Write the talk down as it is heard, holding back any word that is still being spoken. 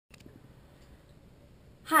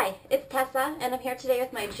Hi, it's Tessa, and I'm here today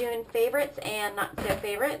with my June favorites and not so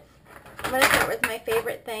favorites. I'm going to start with my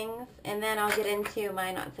favorite things, and then I'll get into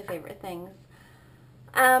my not so favorite things.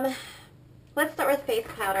 Let's start with face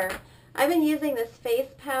powder. I've been using this face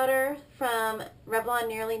powder from Revlon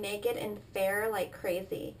Nearly Naked in Fair like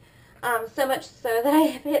crazy. So much so that I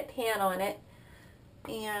have hit pan on it,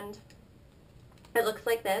 and it looks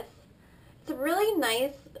like this. It's a really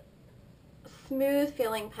nice, smooth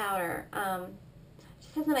feeling powder.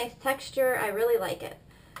 Just has a nice texture. I really like it.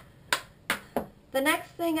 The next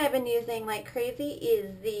thing I've been using like crazy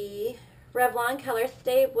is the Revlon Color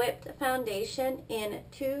Stay Whipped Foundation in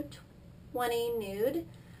 220 Nude.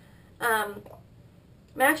 I'm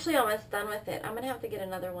actually almost done with it. I'm going to have to get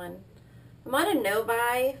another one. I'm on a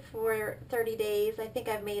no-buy for 30 days. I think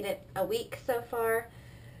I've made it a week so far.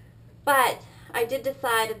 But I did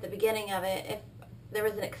decide at the beginning of it, if there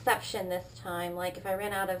was an exception this time, like if I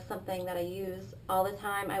ran out of something that I use all the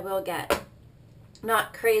time, I will get.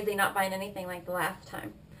 Not crazy, not buying anything like the last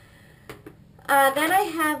time. Then I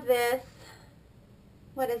have this,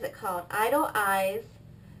 what is it called? Idle Eyes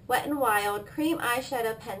Wet n Wild Cream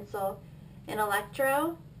Eyeshadow Pencil in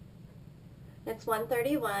Electro. It's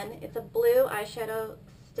 $131. It's a blue eyeshadow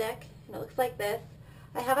stick, and it looks like this.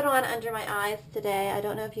 I have it on under my eyes today. I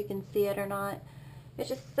don't know if you can see it or not. It's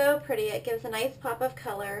just so pretty. It gives a nice pop of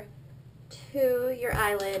color to your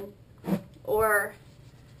eyelid or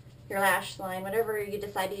your lash line, whatever you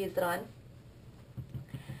decide to use it on.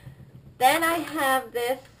 Then I have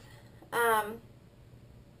this, I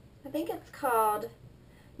think it's called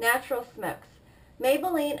Natural Smokes.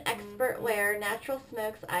 Maybelline Expert Wear Natural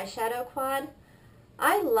Smokes Eyeshadow Quad.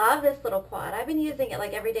 I love this little quad. I've been using it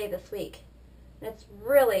like every day this week. And it's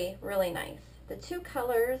really, really nice. The two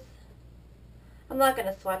colors, I'm not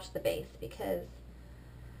going to swatch the base because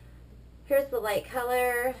here's the light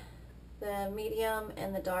color, the medium,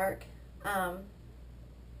 and the dark.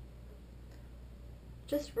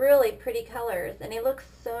 Just really pretty colors, and they look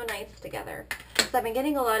so nice together. So I've been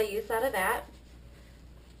getting a lot of use out of that.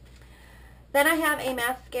 Then I have a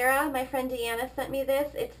mascara. My friend Deanna sent me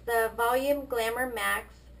this. It's the Volume Glamour Max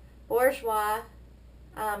Bourjois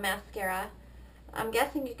mascara. I'm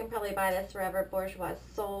guessing you can probably buy this wherever Bourjois is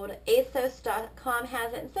sold. ASOS.com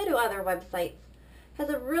has it, and so do other websites. It has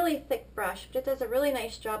a really thick brush, but it does a really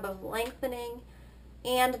nice job of lengthening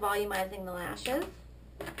and volumizing the lashes.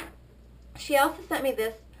 She also sent me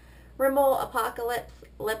this Rimmel Apocalypse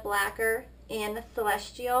Lip Lacquer in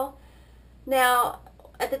Celestial. Now,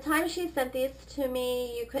 at the time she sent these to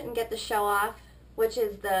me, you couldn't get the Show Off, which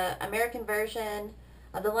is the American version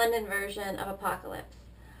of the London version of Apocalypse.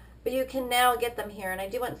 But you can now get them here, and I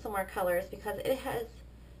do want some more colors because it has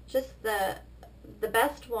just the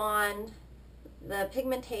best wand. The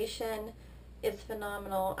pigmentation is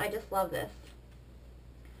phenomenal. I just love this.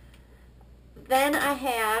 Then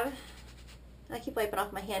I keep wiping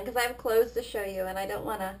off my hand because I have clothes to show you and I don't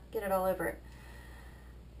want to get it all over it.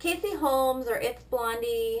 Casey Holmes, or It's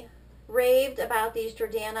Blondie, raved about these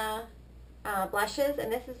Jordana blushes,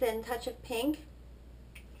 and this is in Touch of Pink.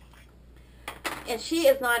 And she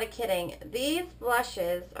is not kidding. These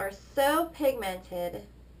blushes are so pigmented.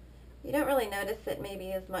 You don't really notice it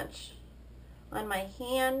maybe as much on my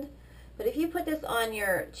hand, but if you put this on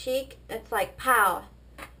your cheek, it's like pow,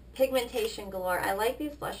 pigmentation galore. I like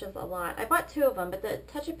these blushes a lot. I bought two of them, but the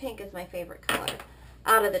Touch of Pink is my favorite color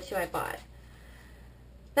out of the two I bought.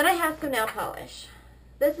 Then I have some nail polish.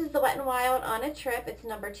 This is the Wet n Wild On a Trip. It's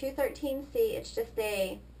number 213C. It's just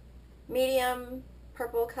a medium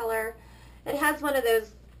purple color. It has one of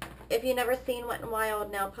those, if you've never seen Wet n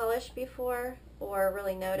Wild nail polish before or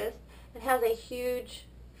really noticed, it has a huge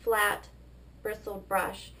flat bristled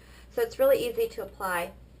brush. So it's really easy to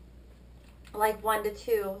apply. Like 1 to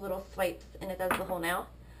 2 little swipes and it does the whole nail.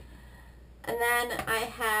 And then I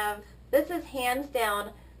have, this is hands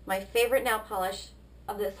down my favorite nail polish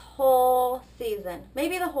of this whole season,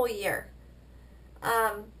 maybe the whole year.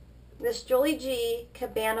 This Julie G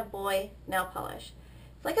Cabana Boy nail polish.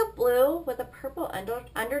 It's like a blue with a purple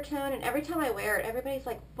undertone, and every time I wear it, everybody's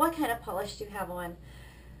like, what kind of polish do you have on?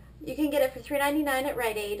 You can get it for $3.99 at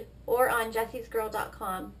Rite Aid or on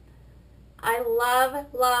jessiesgirl.com. I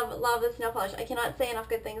love, love, love this nail polish. I cannot say enough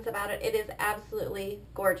good things about it. It is absolutely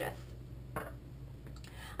gorgeous.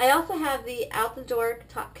 I also have the Out the Door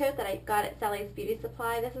top coat that I got at Sally's Beauty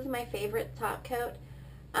Supply. This is my favorite top coat.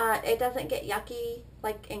 It doesn't get yucky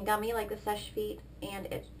and gummy like the Seche Vite, and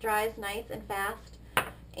it dries nice and fast.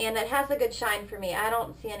 And it has a good shine for me. I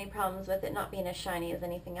don't see any problems with it not being as shiny as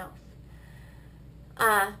anything else.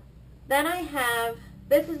 Then I have,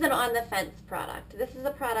 this is an On the Fence product. This is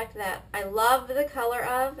a product that I love the color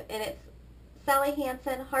of, and it's Sally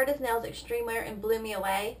Hansen, Hard as Nails Extreme Wear and Blew Me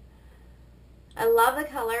Away. I love the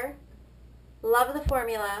color, love the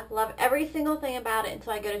formula, love every single thing about it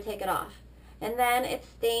until I go to take it off. And then it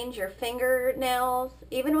stains your fingernails,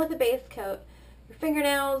 even with a base coat. Your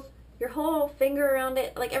fingernails, your whole finger around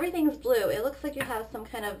it, like everything's blue. It looks like you have some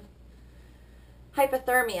kind of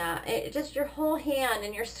hypothermia. Just your whole hand,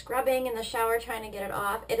 and you're scrubbing in the shower trying to get it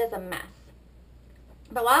off. It is a mess.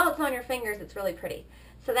 But while it's on your fingers, it's really pretty.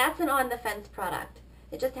 So that's an On the Fence product.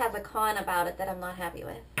 It just has a con about it that I'm not happy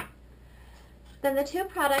with. Then the two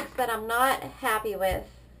products that I'm not happy with,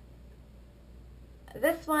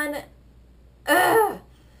 this one, ugh!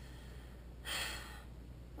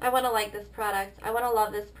 I want to like this product. I want to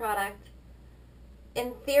love this product.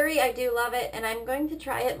 In theory, I do love it, and I'm going to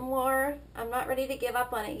try it more. I'm not ready to give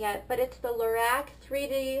up on it yet, but it's the Lorac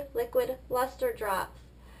 3D Liquid Luster Drops.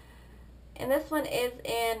 And this one is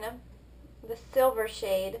in the silver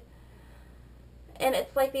shade. And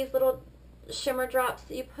it's like these little shimmer drops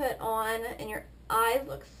that you put on, and your eyes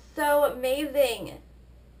look so amazing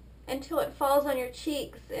until it falls on your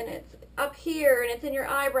cheeks, and it's up here, and it's in your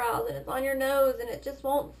eyebrows, and it's on your nose, and it just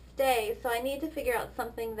won't stay. So I need to figure out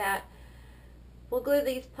something that will glue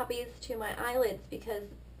these puppies to my eyelids, because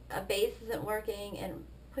a base isn't working and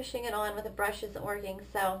pushing it on with a brush isn't working.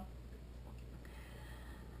 So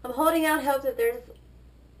I'm holding out hope that there's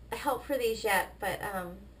a help for these yet, but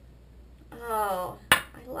oh,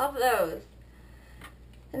 I love those.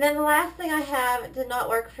 And then the last thing I have did not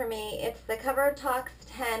work for me. It's the CoverTox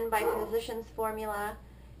 10 by Physicians Formula.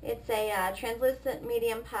 It's a translucent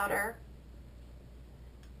medium powder.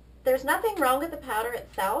 There's nothing wrong with the powder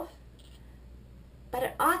itself, but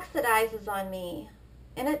it oxidizes on me.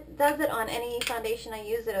 And it does it on any foundation I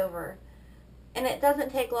use it over. And it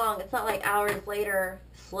doesn't take long. It's not like hours later,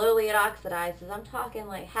 slowly it oxidizes. I'm talking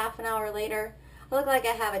like half an hour later. I look like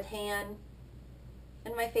I have a tan,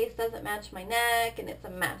 and my face doesn't match my neck, and it's a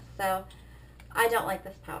mess. So I don't like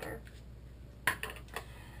this powder.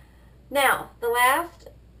 Now, the last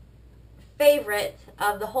favorite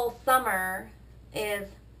of the whole summer is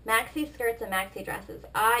maxi skirts and maxi dresses.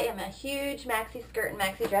 I am a huge maxi skirt and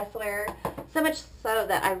maxi dress wearer, so much so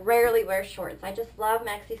that I rarely wear shorts. I just love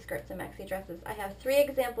maxi skirts and maxi dresses. I have 3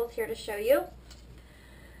 examples here to show you.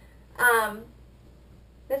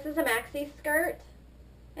 This is a maxi skirt,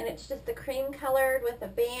 and it's just a cream colored with a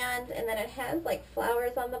band, and then it has like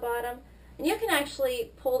flowers on the bottom. And you can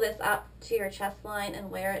actually pull this up to your chest line and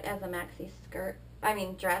wear it as a maxi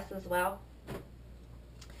dress as well.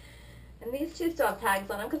 And these two still have tags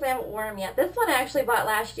on them because I haven't worn them yet. This one I actually bought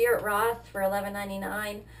last year at Ross for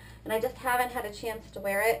 $11.99, and I just haven't had a chance to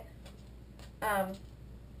wear it. I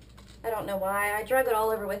don't know why. I drug it all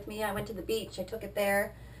over with me. I went to the beach. I took it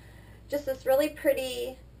there. Just this really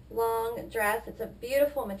pretty long dress. It's a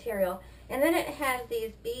beautiful material. And then it has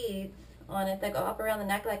these beads on it that go up around the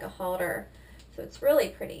neck like a halter. So it's really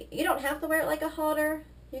pretty. You don't have to wear it like a halter.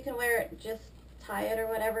 You can wear it, just tie it or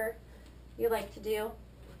whatever you like to do.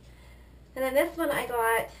 And then this one I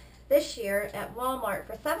got this year at Walmart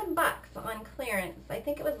for $7 on clearance. I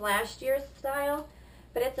think it was last year's style,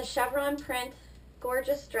 but it's a chevron print,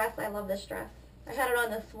 gorgeous dress. I love this dress. I had it on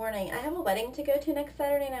this morning. I have a wedding to go to next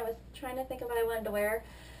Saturday, and I was trying to think of what I wanted to wear.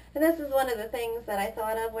 And this is one of the things that I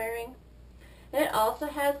thought of wearing. And it also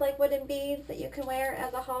has like wooden beads that you can wear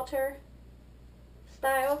as a halter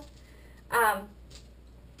style.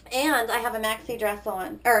 And I have a maxi dress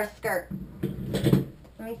on, or a skirt.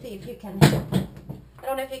 Let me see if you can, I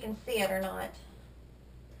don't know if you can see it or not.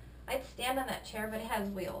 I'd stand on that chair, but it has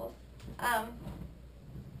wheels.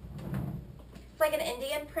 It's like an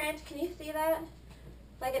Indian print. Can you see that?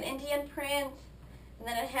 Like an Indian print, and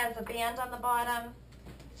then it has a band on the bottom.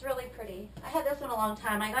 It's really pretty. I had this one a long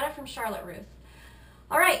time. I got it from Charlotte Russe.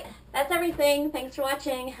 All right, that's everything. Thanks for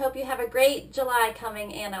watching. Hope you have a great July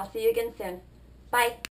coming, and I'll see you again soon. Bye.